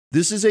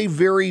This is a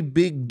very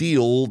big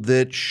deal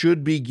that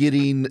should be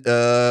getting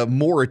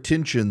more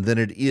attention than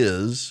it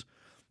is.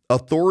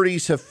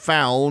 Authorities have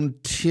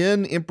found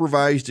 10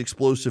 improvised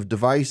explosive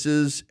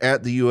devices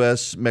at the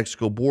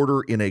U.S.-Mexico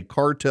border in a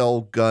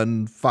cartel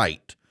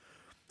gunfight.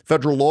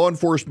 Federal law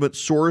enforcement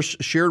source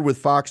shared with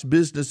Fox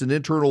Business an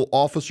internal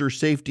officer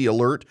safety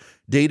alert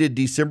dated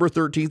December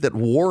 13th that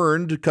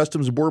warned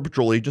Customs and Border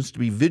Patrol agents to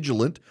be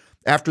vigilant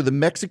after the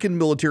Mexican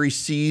military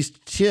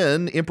seized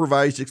 10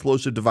 improvised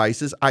explosive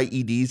devices,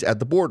 IEDs, at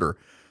the border.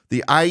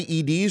 The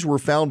IEDs were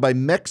found by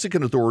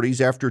Mexican authorities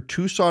after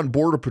Tucson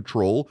Border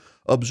Patrol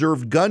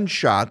observed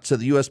gunshots at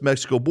the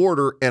U.S.-Mexico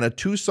border, and a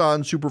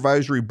Tucson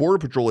Supervisory Border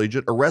Patrol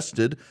agent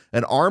arrested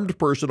an armed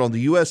person on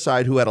the U.S.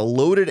 side who had a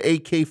loaded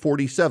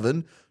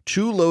AK-47,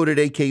 2 loaded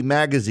AK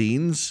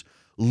magazines,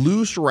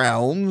 loose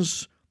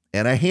rounds,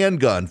 and a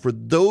handgun. For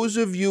those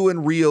of you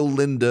in Rio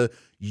Linda,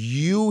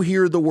 you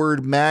hear the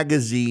word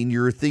magazine,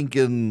 you're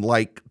thinking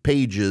like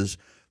pages.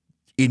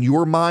 In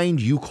your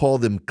mind, you call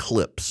them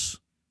clips.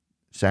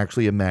 It's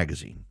actually a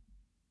magazine.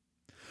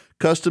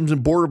 Customs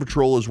and Border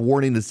Patrol is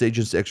warning its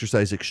agents to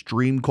exercise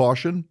extreme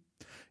caution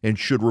and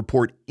should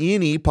report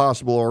any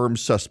possible armed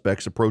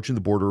suspects approaching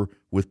the border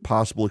with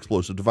possible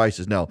explosive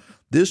devices. Now,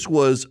 this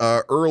was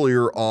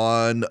earlier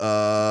on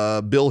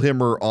Bill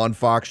Hemmer on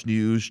Fox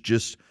News.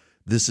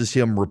 This is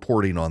him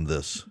reporting on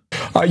this.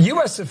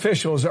 U.S.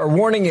 officials are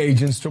warning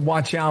agents to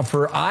watch out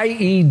for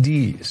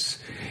IEDs,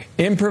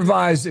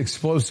 improvised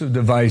explosive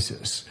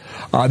devices.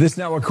 This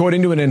now,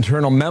 according to an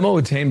internal memo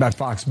obtained by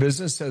Fox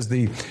Business, says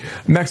the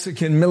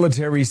Mexican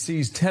military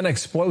seized 10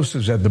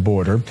 explosives at the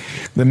border.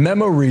 The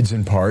memo reads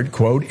in part,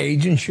 quote,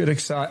 agents should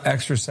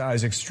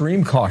exercise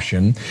extreme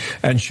caution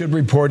and should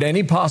report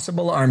any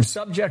possible armed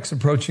subjects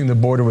approaching the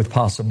border with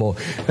possible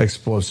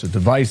explosive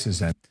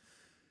devices.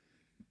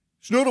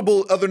 It's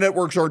notable other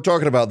networks aren't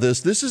talking about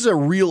this. This is a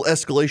real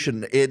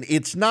escalation, and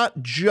it's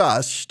not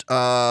just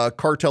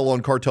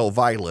cartel-on-cartel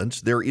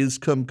violence. There is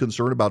some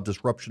concern about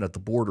disruption at the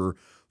border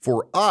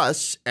for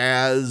us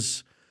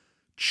as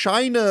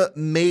China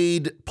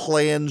made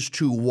plans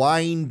to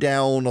wind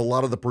down a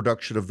lot of the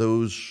production of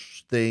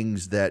those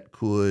things that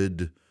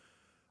could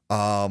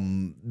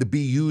be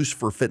used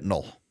for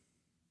fentanyl.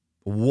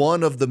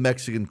 One of the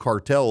Mexican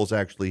cartels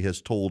actually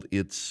has told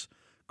its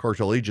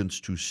cartel agents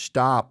to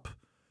stop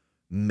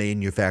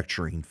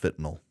manufacturing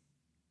fentanyl.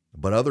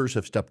 But others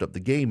have stepped up the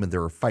game, and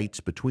there are fights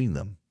between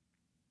them.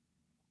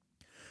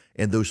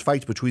 And those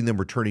fights between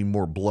them are turning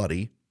more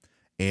bloody,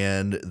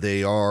 and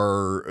they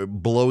are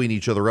blowing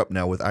each other up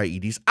now with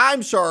IEDs.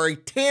 I'm sorry,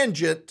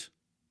 tangent.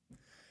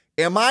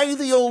 Am I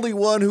the only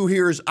one who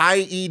hears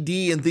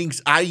IED and thinks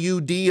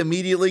IUD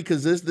immediately?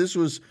 Because this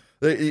was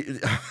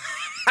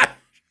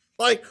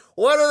like,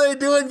 what are they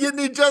doing getting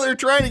each other,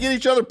 trying to get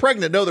each other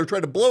pregnant? No, they're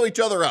trying to blow each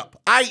other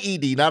up.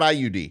 IED, not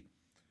IUD.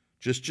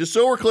 Just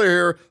so we're clear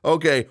here,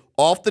 okay,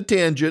 off the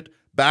tangent,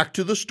 back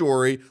to the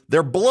story.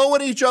 They're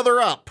blowing each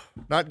other up,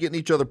 not getting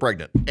each other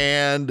pregnant.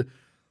 And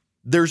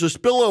there's a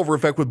spillover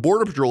effect with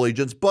Border Patrol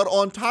agents. But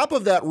on top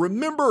of that,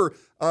 remember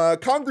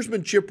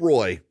Congressman Chip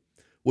Roy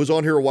was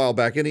on here a while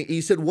back, and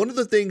he said one of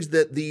the things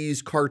that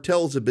these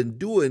cartels have been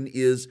doing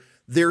is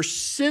they're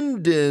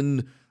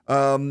sending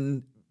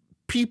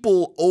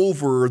people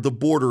over the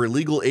border,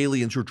 illegal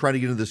aliens who are trying to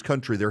get into this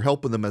country. They're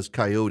helping them as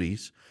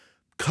coyotes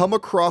come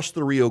across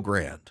the Rio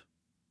Grande.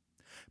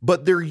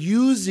 But they're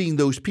using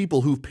those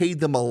people who've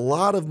paid them a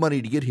lot of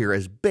money to get here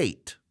as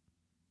bait.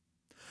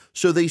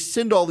 So they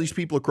send all these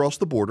people across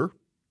the border,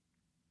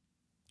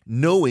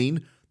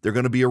 knowing they're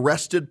going to be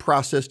arrested,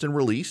 processed, and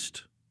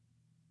released.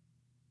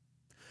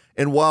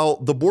 And while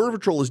the Border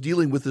Patrol is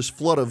dealing with this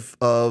flood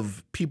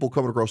of people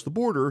coming across the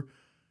border,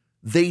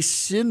 they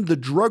send the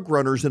drug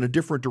runners in a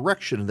different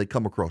direction and they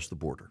come across the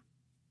border.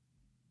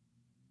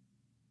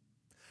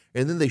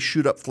 And then they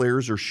shoot up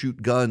flares or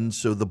shoot guns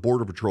so the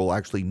Border Patrol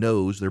actually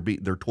knows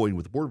they're toying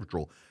with the Border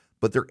Patrol.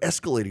 But they're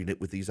escalating it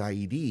with these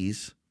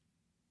IEDs,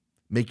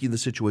 making the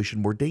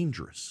situation more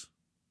dangerous.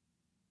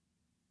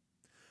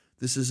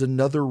 This is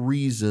another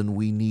reason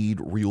we need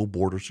real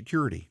border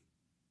security.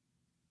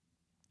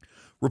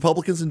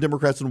 Republicans and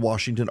Democrats in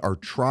Washington are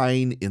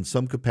trying in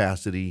some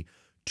capacity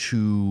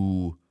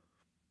to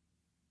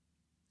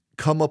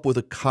come up with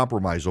a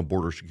compromise on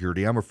border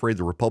security. I'm afraid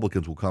the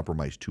Republicans will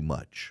compromise too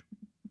much.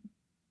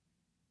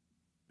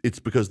 It's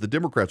because the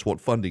Democrats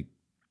want funding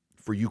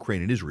for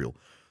Ukraine and Israel.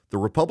 The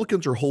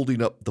Republicans are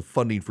holding up the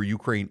funding for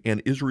Ukraine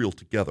and Israel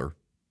together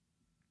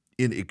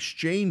in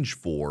exchange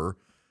for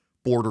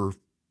border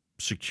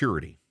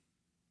security.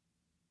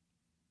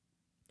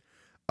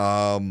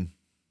 We're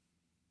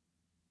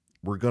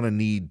going to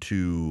need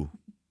to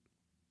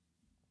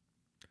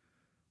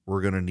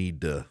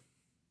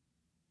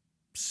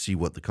see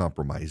what the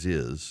compromise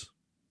is.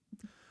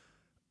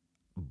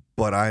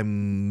 But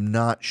I'm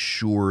not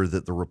sure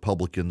that the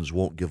Republicans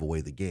won't give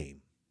away the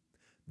game.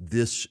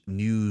 This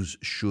news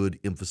should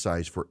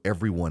emphasize for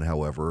everyone,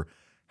 however,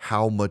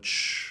 how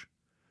much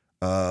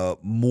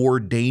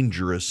more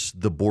dangerous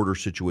the border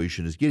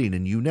situation is getting.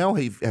 And you now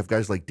have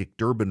guys like Dick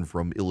Durbin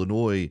from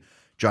Illinois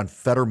John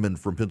Fetterman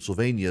from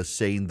Pennsylvania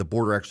saying the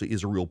border actually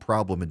is a real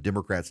problem and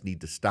Democrats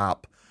need to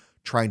stop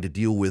trying to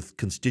deal with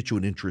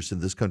constituent interests in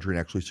this country and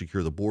actually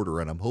secure the border.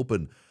 And I'm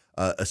hoping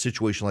a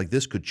situation like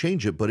this could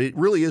change it. But it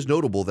really is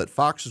notable that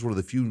Fox is one of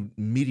the few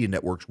media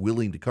networks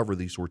willing to cover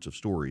these sorts of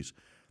stories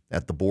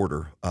at the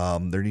border.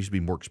 There needs to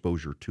be more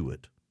exposure to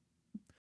it.